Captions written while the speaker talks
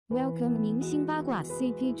Welcome 明星八卦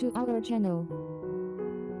CP to our channel。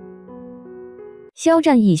肖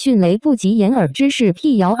战以迅雷不及掩耳之势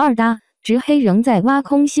辟谣二搭，职黑仍在挖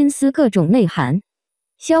空心思各种内涵。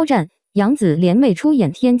肖战、杨紫联袂出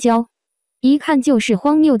演天骄，一看就是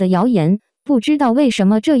荒谬的谣言。不知道为什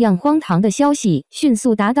么这样荒唐的消息迅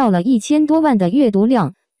速达到了1000多万的阅读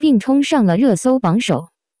量，并冲上了热搜榜首。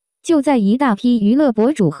就在一大批娱乐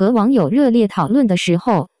博主和网友热烈讨论的时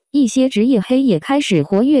候，一些职业黑也开始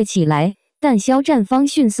活跃起来，但肖战方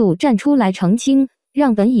迅速站出来澄清，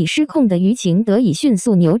让本已失控的舆情得以迅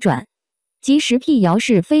速扭转。及时辟谣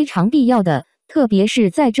是非常必要的，特别是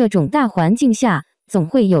在这种大环境下，总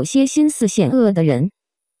会有些心思险恶的人。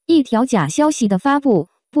一条假消息的发布，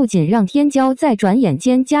不仅让天骄在转眼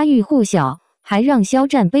间家喻户晓，还让肖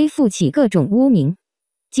战背负起各种污名。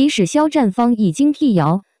即使肖战方已经辟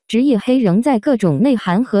谣，职业黑仍在各种内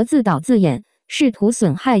涵和自导自演，试图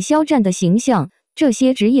损害肖战的形象，这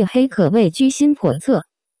些职业黑可谓居心叵测。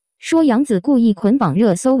说杨紫故意捆绑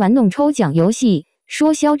热搜玩弄抽奖游戏，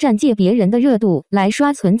说肖战借别人的热度来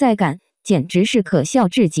刷存在感，简直是可笑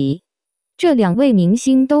至极。这两位明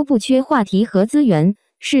星都不缺话题和资源，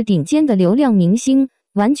是顶尖的流量明星，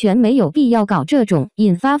完全没有必要搞这种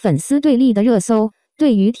引发粉丝对立的热搜，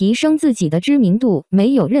对于提升自己的知名度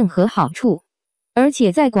没有任何好处。而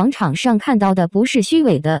且在广场上看到的不是虚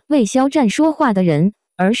伪的为肖战说话的人，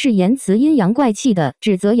而是言辞阴阳怪气的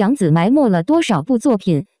指责杨紫埋没了多少部作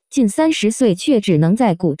品，近30岁却只能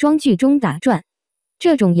在古装剧中打转。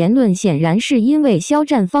这种言论显然是因为肖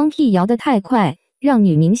战方辟谣的太快，让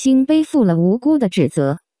女明星背负了无辜的指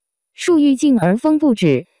责。树欲静而风不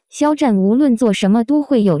止，肖战无论做什么都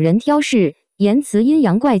会有人挑事，言辞阴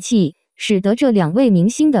阳怪气，使得这两位明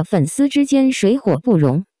星的粉丝之间水火不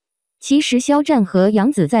容。其实肖战和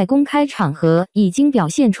杨紫在公开场合已经表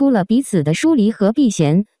现出了彼此的疏离和避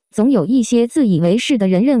嫌，总有一些自以为是的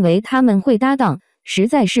人认为他们会搭档，实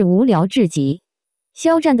在是无聊至极。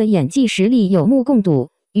肖战的演技实力有目共睹，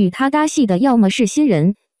与他搭戏的要么是新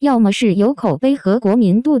人，要么是有口碑和国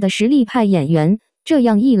民度的实力派演员，这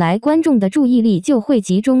样一来观众的注意力就会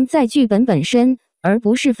集中在剧本本身，而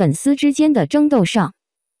不是粉丝之间的争斗上。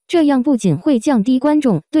这样不仅会降低观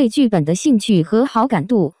众对剧本的兴趣和好感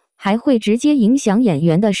度，还会直接影响演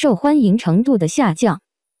员的受欢迎程度的下降。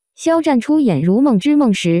肖战出演《如梦之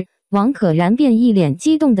梦》时，王可然便一脸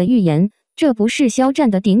激动地预言，这不是肖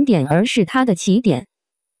战的顶点，而是他的起点。《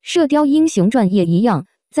射雕英雄传》也一样，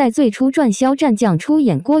在最初传肖战将出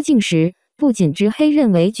演郭靖时，不仅职黑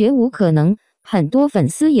认为绝无可能，很多粉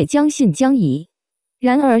丝也将信将疑。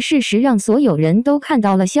然而事实让所有人都看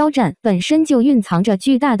到了肖战本身就蕴藏着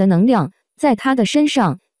巨大的能量，在他的身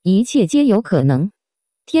上，一切皆有可能。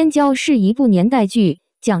天骄是一部年代剧，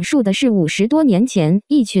讲述的是50多年前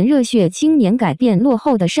一群热血青年改变落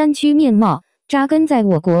后的山区面貌，扎根在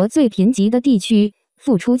我国最贫瘠的地区，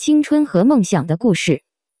付出青春和梦想的故事。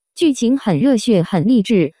剧情很热血很励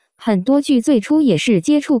志，很多剧最初也是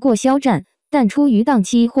接触过肖战，但出于档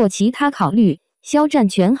期或其他考虑，肖战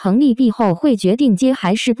权衡利弊后会决定接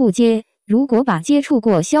还是不接。如果把接触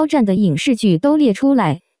过肖战的影视剧都列出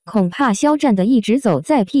来，恐怕肖战的一直走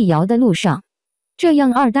在辟谣的路上。这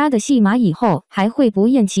样二搭的戏码以后还会不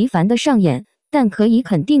厌其烦地上演，但可以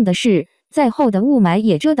肯定的是，再厚的雾霾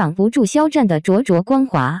也遮挡不住肖战的灼灼光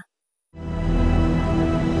华。